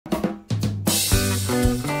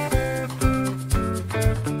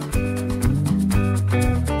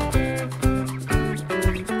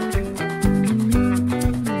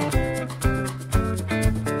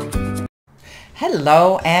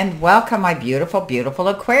Hello and welcome, my beautiful, beautiful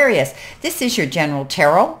Aquarius. This is your general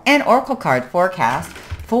tarot and oracle card forecast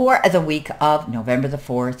for the week of November the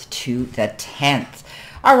 4th to the 10th.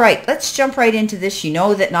 All right, let's jump right into this. You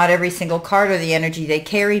know that not every single card or the energy they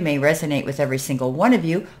carry may resonate with every single one of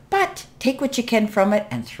you, but take what you can from it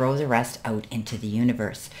and throw the rest out into the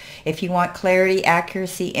universe. If you want clarity,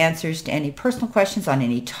 accuracy, answers to any personal questions on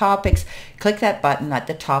any topics, click that button at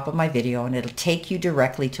the top of my video and it'll take you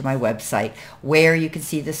directly to my website where you can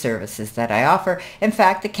see the services that I offer. In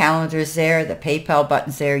fact, the calendar's there, the PayPal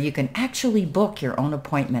button's there. You can actually book your own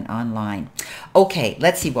appointment online. Okay,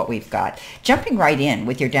 let's see what we've got. Jumping right in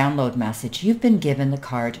with your download message, you've been given the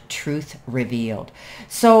card Truth Revealed.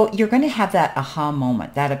 So you're going to have that aha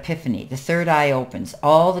moment, that epiphany. The third eye opens.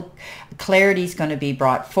 All the clarity is going to be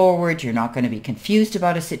brought forward. You're not going to be confused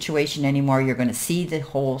about a situation anymore. You're going to see the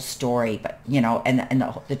whole story, but and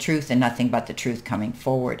the truth and nothing but the truth coming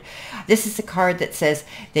forward. This is a card that says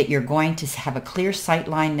that you're going to have a clear sight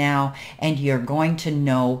line now, and you're going to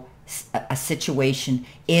know a situation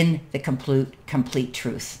in the complete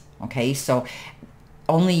truth. Okay, so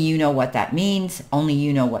only you know what that means. Only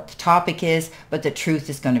you know what the topic is, but the truth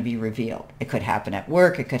is going to be revealed. It could happen at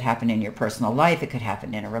work. It could happen in your personal life. It could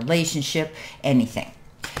happen in a relationship, anything.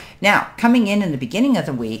 Now, coming in the beginning of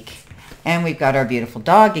the week, and we've got our beautiful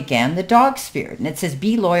dog again, the dog spirit, and it says,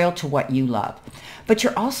 be loyal to what you love. But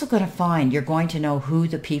you're also going to find you're going to know who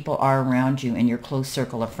the people are around you in your close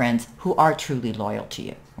circle of friends who are truly loyal to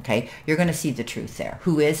you. Okay, you're going to see the truth there,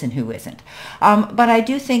 who is and who isn't. But I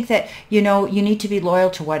do think that, you need to be loyal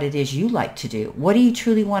to what it is you like to do. What do you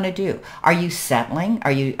truly want to do? Are you settling?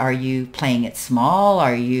 Are you playing it small?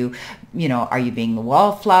 Are you being the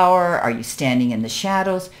wallflower? Are you standing in the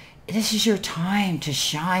shadows? This is your time to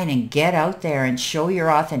shine and get out there and show your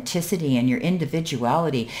authenticity and your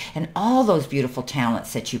individuality and all those beautiful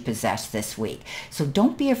talents that you possess this week. So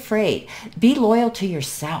don't be afraid. Be loyal to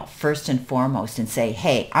yourself first and foremost and say,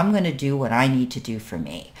 hey, I'm going to do what I need to do for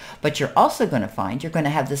me. But you're also going to find you're going to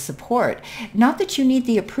have the support. Not that you need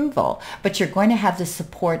the approval, but you're going to have the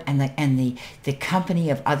support and the company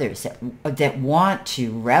of others that want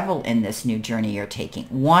to revel in this new journey you're taking,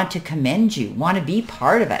 want to commend you, want to be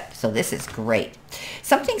part of it. So this is great.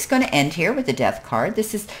 Something's going to end here with the death card.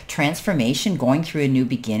 This is transformation, going through a new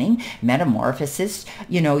beginning, metamorphosis.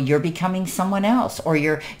 You're becoming someone else, or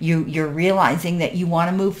you're realizing that you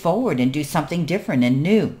want to move forward and do something different and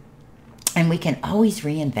new. And we can always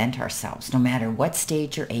reinvent ourselves no matter what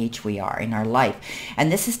stage or age we are in our life. And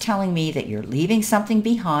this is telling me that you're leaving something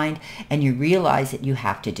behind and you realize that you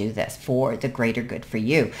have to do this for the greater good for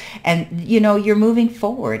you. And, you're moving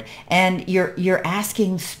forward and you're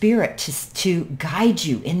asking Spirit to guide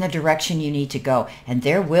you in the direction you need to go. And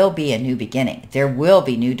there will be a new beginning. There will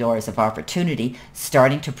be new doors of opportunity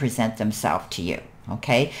starting to present themselves to you.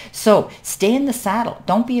 Okay, so stay in the saddle.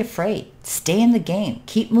 Don't be afraid. Stay in the game.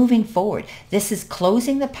 Keep moving forward. This is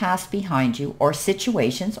closing the past behind you, or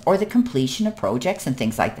situations, or the completion of projects and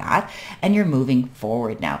things like that. And you're moving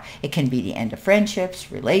forward now. It can be the end of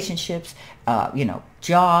friendships, relationships,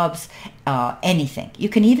 jobs, anything. You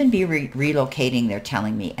can even be relocating, they're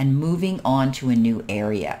telling me, and moving on to a new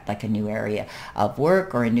area, like a new area of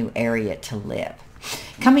work or a new area to live.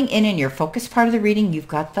 Coming in your focus part of the reading, you've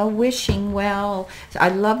got the wishing well. I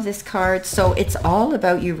love this card. So it's all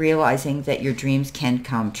about you realizing that your dreams can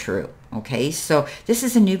come true. Okay, so this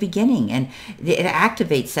is a new beginning and it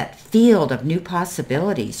activates that field of new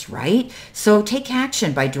possibilities, right? So take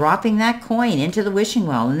action by dropping that coin into the wishing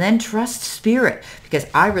well and then trust Spirit, because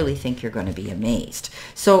I really think you're going to be amazed.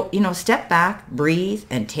 So, step back, breathe,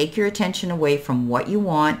 and take your attention away from what you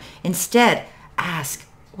want. Instead, ask,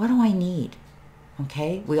 what do I need?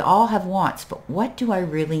 Okay, we all have wants, but what do I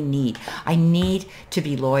really need? I need to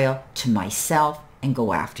be loyal to myself and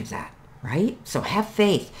go after that, right? So have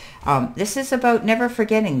faith. This is about never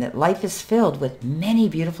forgetting that life is filled with many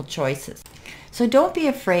beautiful choices. So don't be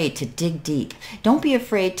afraid to dig deep. Don't be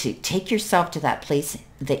afraid to take yourself to that place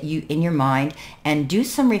that you in your mind and do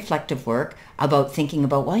some reflective work about thinking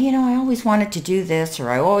about, well, I always wanted to do this,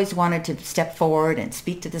 or I always wanted to step forward and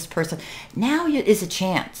speak to this person. Now is a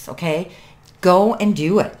chance, okay? Go and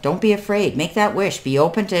do it. Don't be afraid. Make that wish. Be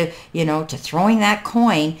open to, to throwing that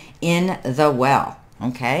coin in the well.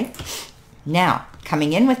 Okay? Now,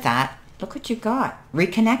 coming in with that, look what you got.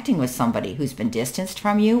 Reconnecting with somebody who's been distanced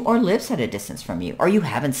from you or lives at a distance from you, or you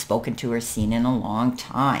haven't spoken to or seen in a long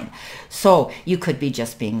time. So you could be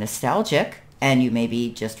just being nostalgic, and you may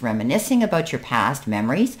be just reminiscing about your past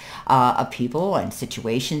memories of people and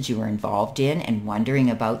situations you were involved in and wondering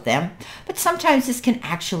about them. But sometimes this can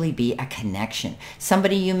actually be a connection.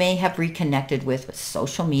 Somebody you may have reconnected with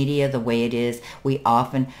social media, the way it is. We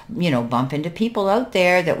often, bump into people out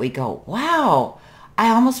there that we go, wow, I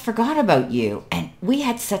almost forgot about you, and we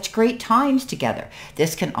had such great times together.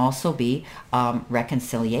 This can also be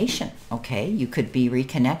reconciliation. Okay, you could be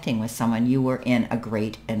reconnecting with someone you were in a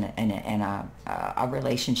great a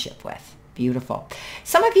relationship with. Beautiful.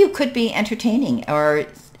 Some of you could be entertaining or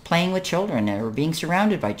playing with children or being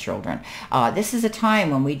surrounded by children. This is a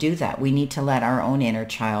time when we do that. We need to let our own inner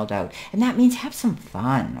child out. And that means have some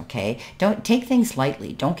fun, okay? Don't take things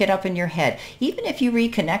lightly. Don't get up in your head. Even if you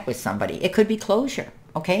reconnect with somebody, it could be closure.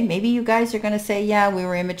 Okay, maybe you guys are going to say, yeah, we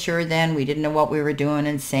were immature then. We didn't know what we were doing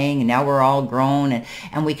and saying, and now we're all grown,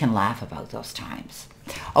 and we can laugh about those times.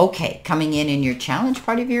 Okay, coming in your challenge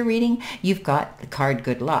part of your reading, you've got the card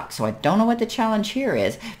Good Luck. So I don't know what the challenge here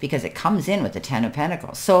is because it comes in with the Ten of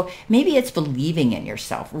Pentacles. So maybe it's believing in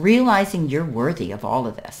yourself, realizing you're worthy of all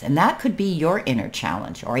of this. And that could be your inner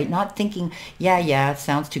challenge, all right? Not thinking, yeah, it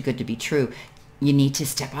sounds too good to be true. You need to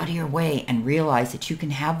step out of your way and realize that you can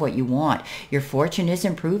have what you want. Your fortune is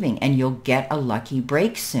improving and you'll get a lucky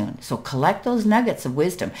break soon. So collect those nuggets of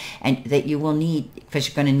wisdom and that you will need, because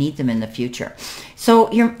you're going to need them in the future. So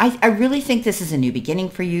I really think this is a new beginning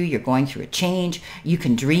for you. You're going through a change. You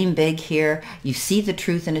can dream big here. You see the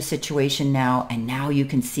truth in a situation now, and now you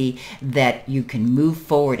can see that you can move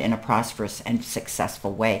forward in a prosperous and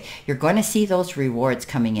successful way. You're going to see those rewards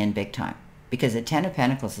coming in big time. Because the Ten of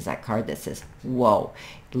Pentacles is that card that says, whoa,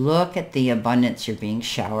 look at the abundance you're being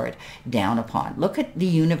showered down upon. Look at the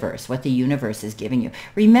universe, what the universe is giving you.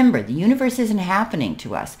 Remember, the universe isn't happening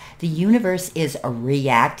to us. The universe is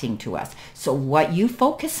reacting to us. So what you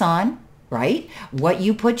focus on, right? What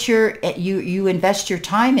you put you invest your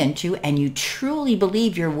time into, and you truly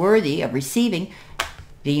believe you're worthy of receiving,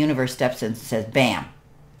 the universe steps in and says, bam.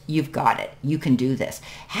 You've got it. You can do this.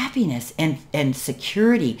 Happiness and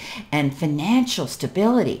security and financial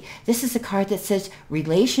stability. This is a card that says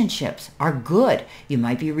relationships are good. You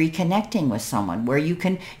might be reconnecting with someone where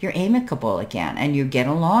you're amicable again and you get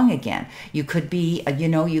along again. You could be,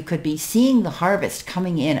 you could be seeing the harvest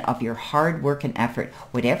coming in of your hard work and effort.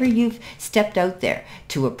 Whatever you've stepped out there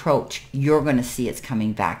to approach, you're going to see it's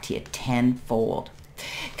coming back to you tenfold.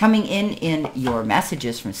 Coming in your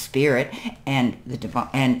messages from Spirit and the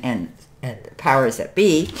divine and the powers that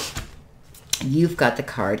be, you've got the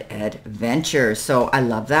card Adventure. So I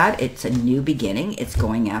love that. It's a new beginning. It's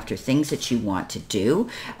going after things that you want to do.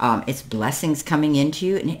 It's blessings coming into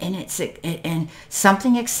you, and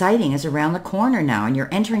something exciting is around the corner now, and you're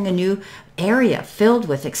entering a new area filled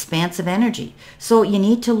with expansive energy. So you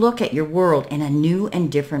need to look at your world in a new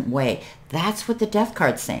and different way. That's what the Death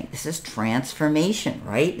card's saying. This is transformation,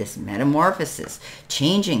 right? This metamorphosis,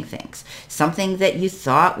 changing things. Something that you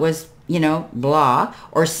thought was, blah,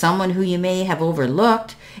 or someone who you may have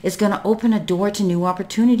overlooked is going to open a door to new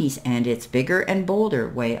opportunities, and it's bigger and bolder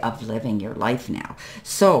way of living your life now.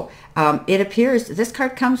 So it appears this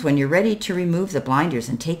card comes when you're ready to remove the blinders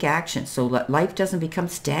and take action so that life doesn't become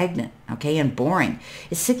stagnant, okay, and boring.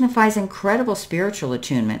 It signifies incredible spiritual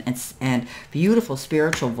attunement and beautiful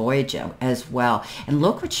spiritual voyage as well. And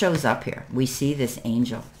look what shows up here. We see this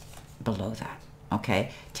angel below that.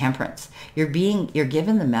 Okay, Temperance. You're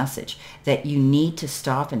given the message that you need to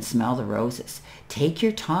stop and smell the roses. Take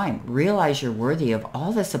your time. Realize you're worthy of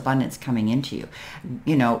all this abundance coming into you.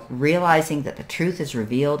 Realizing that the truth is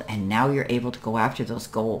revealed, and now you're able to go after those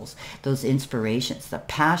goals, those inspirations, the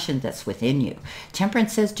passion that's within you.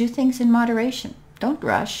 Temperance says do things in moderation. Don't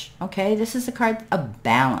rush, okay? This is a card of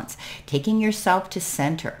balance. Taking yourself to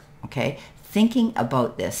center, okay? Thinking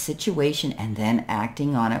about this situation and then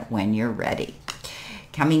acting on it when you're ready.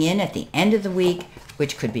 Coming in at the end of the week,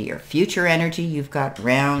 which could be your future energy, you've got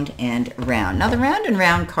Round and Round. Now, the Round and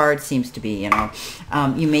Round card seems to be,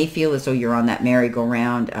 you may feel as though you're on that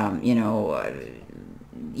merry-go-round,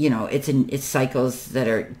 it's cycles that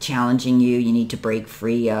are challenging you. You need to break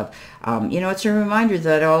free of. It's a reminder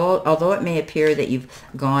that although it may appear that you've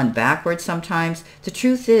gone backwards sometimes, the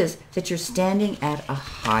truth is that you're standing at a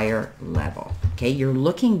higher level. Okay, you're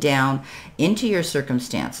looking down into your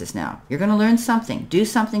circumstances now. You're going to learn something, do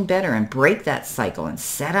something better, and break that cycle and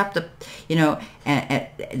set up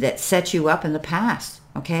that set you up in the past.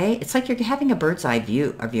 Okay, it's like you're having a bird's eye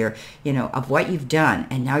view of your, of what you've done,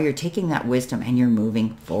 and now you're taking that wisdom and you're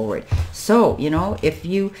moving forward. So, if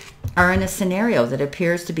you are in a scenario that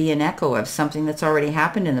appears to be an echo of something that's already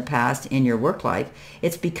happened in the past in your work life,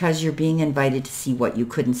 it's because you're being invited to see what you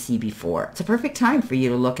couldn't see before. It's a perfect time for you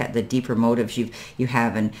to look at the deeper motives you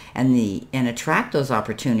have and attract those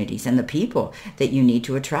opportunities and the people that you need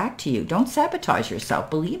to attract to you. Don't sabotage yourself.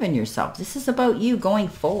 Believe in yourself. This is about you going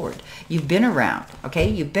forward. You've been around, okay?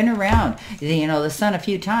 You've been around, the sun a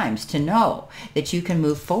few times to know that you can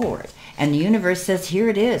move forward. And the universe says, here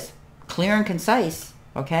it is, clear and concise,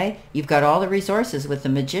 okay? You've got all the resources with the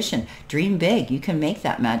magician. Dream big. You can make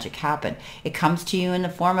that magic happen. It comes to you in the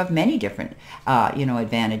form of many different,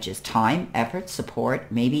 advantages. Time, effort,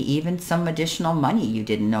 support, maybe even some additional money you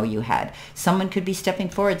didn't know you had. Someone could be stepping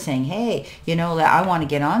forward saying, hey, I want to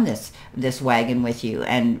get on this wagon with you.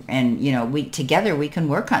 And together we can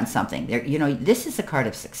work on something. This is a card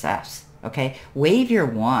of success. Okay, wave your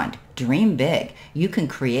wand, dream big. You can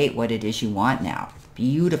create what it is you want now.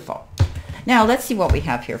 Beautiful. Now let's see what we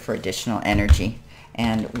have here for additional energy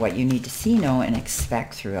and what you need to see, know, and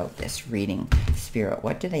expect throughout this reading. Spirit,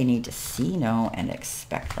 what do they need to see, know, and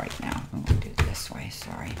expect right now? I'm going to do it this way,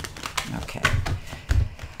 sorry.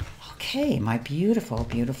 Okay, my beautiful,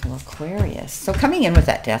 beautiful Aquarius. So coming in with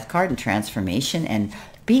that Death card and transformation and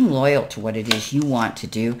being loyal to what it is you want to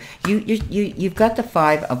do. You've got the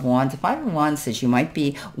Five of Wands. The Five of Wands says you might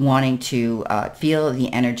be wanting to feel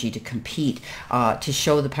the energy to compete, to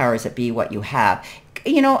show the powers that be what you have.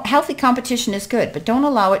 Healthy competition is good, but don't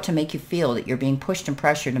allow it to make you feel that you're being pushed and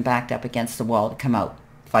pressured and backed up against the wall to come out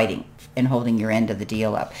fighting and holding your end of the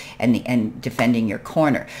deal up and defending your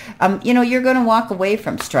corner. You're going to walk away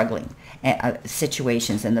from struggling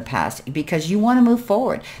situations in the past because you want to move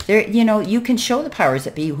forward. You can show the powers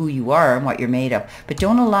that be who you are and what you're made of, but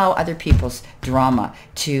don't allow other people's drama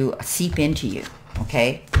to seep into you.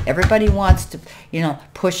 Okay? Everybody wants to,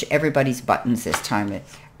 push everybody's buttons this time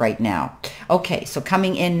right now. Okay, so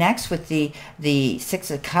coming in next with the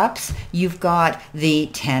Six of Cups, you've got the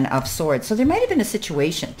Ten of Swords. So there might have been a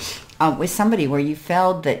situation with somebody where you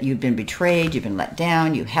felt that you'd been betrayed, you've been let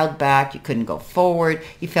down, you held back, you couldn't go forward,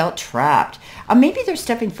 you felt trapped. Maybe they're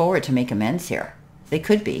stepping forward to make amends here. They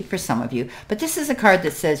could be for some of you, but this is a card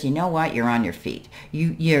that says, you know what, you're on your feet.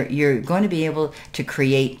 You're going to be able to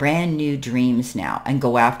create brand new dreams now and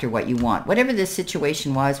go after what you want. Whatever this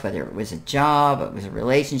situation was, whether it was a job, it was a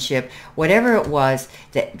relationship, whatever it was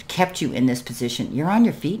that kept you in this position, you're on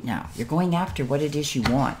your feet now. You're going after what it is you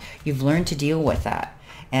want. You've learned to deal with that.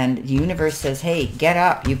 And the universe says, hey, get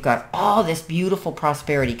up. You've got all this beautiful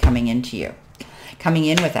prosperity coming into you. Coming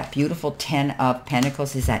in with that beautiful Ten of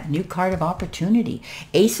Pentacles is that new card of opportunity.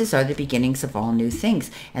 Aces are the beginnings of all new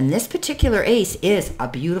things. And this particular ace is a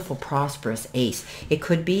beautiful, prosperous ace. It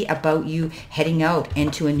could be about you heading out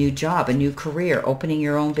into a new job, a new career, opening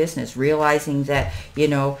your own business, realizing that,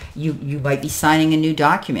 you might be signing a new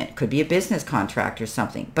document. It could be a business contract or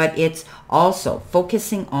something. But it's also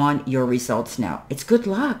focusing on your results now. It's good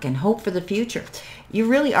luck and hope for the future. You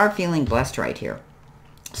really are feeling blessed right here.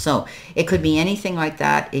 So it could be anything like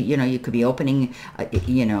that. You could be opening,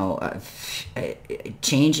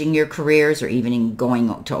 changing your careers or even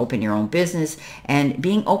going to open your own business and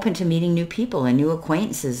being open to meeting new people and new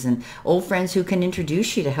acquaintances and old friends who can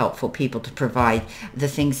introduce you to helpful people to provide the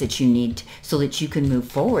things that you need so that you can move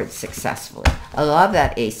forward successfully. I love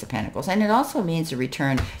that Ace of Pentacles. And it also means a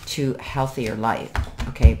return to healthier life,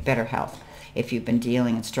 okay, better health if you've been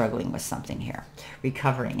dealing and struggling with something here,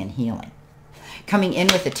 recovering and healing. Coming in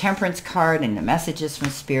with the Temperance card and the messages from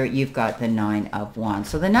Spirit, you've got the Nine of Wands.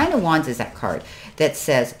 So the Nine of Wands is that card that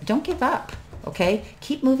says, don't give up, okay?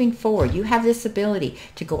 Keep moving forward. You have this ability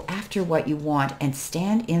to go after what you want and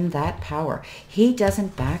stand in that power. He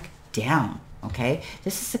doesn't back down, okay?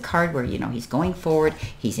 This is a card where, he's going forward.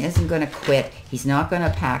 He isn't going to quit. He's not going to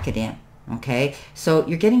pack it in. Okay, so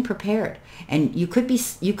you're getting prepared, and you could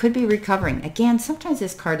be recovering. Again, sometimes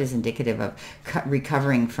this card is indicative of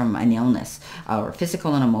recovering from an illness or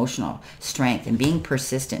physical and emotional strength and being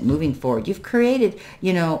persistent, moving forward. You've created,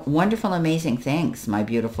 wonderful, amazing things, my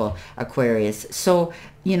beautiful Aquarius. So,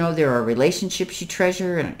 there are relationships you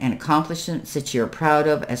treasure and accomplishments that you're proud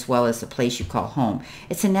of, as well as the place you call home.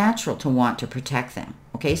 It's a natural to want to protect them.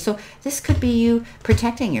 Okay, so this could be you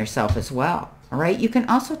protecting yourself as well. All right, you can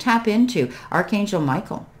also tap into Archangel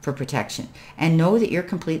Michael for protection and know that you're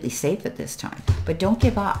completely safe at this time. But don't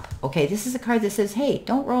give up, okay? This is a card that says, hey,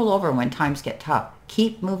 don't roll over when times get tough.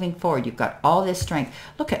 Keep moving forward. You've got all this strength.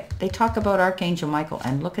 Look they talk about Archangel Michael,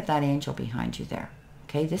 and look at that angel behind you there,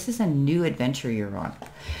 Okay, this is a new adventure you're on.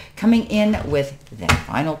 Coming in with the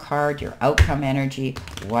final card, your outcome energy.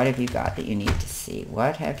 What have you got that you need to see?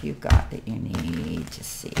 What have you got that you need to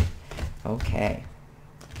see? Okay.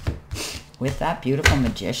 With that beautiful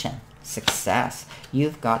Magician, success,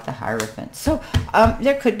 you've got the Hierophant. So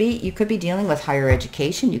you could be dealing with higher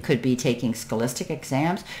education. You could be taking scholastic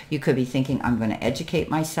exams. You could be thinking, I'm going to educate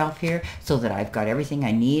myself here so that I've got everything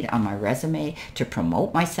I need on my resume to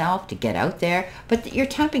promote myself, to get out there. But you're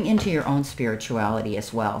tapping into your own spirituality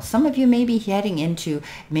as well. Some of you may be heading into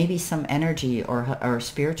maybe some energy or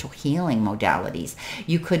spiritual healing modalities.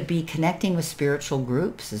 You could be connecting with spiritual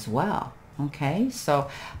groups as well. Okay, so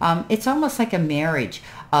it's almost like a marriage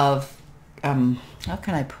of, how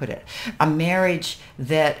can I put it? A marriage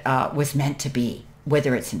that was meant to be,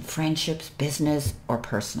 whether it's in friendships, business, or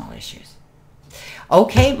personal issues.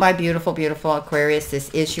 Okay, my beautiful, beautiful Aquarius, this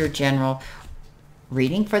is your general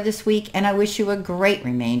reading for this week, and I wish you a great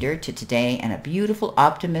remainder to today and a beautiful,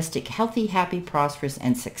 optimistic, healthy, happy, prosperous,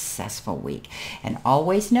 and successful week. And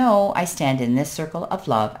always know I stand in this circle of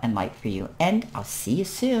love and light for you, and I'll see you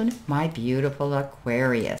soon, my beautiful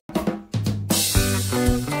Aquarius.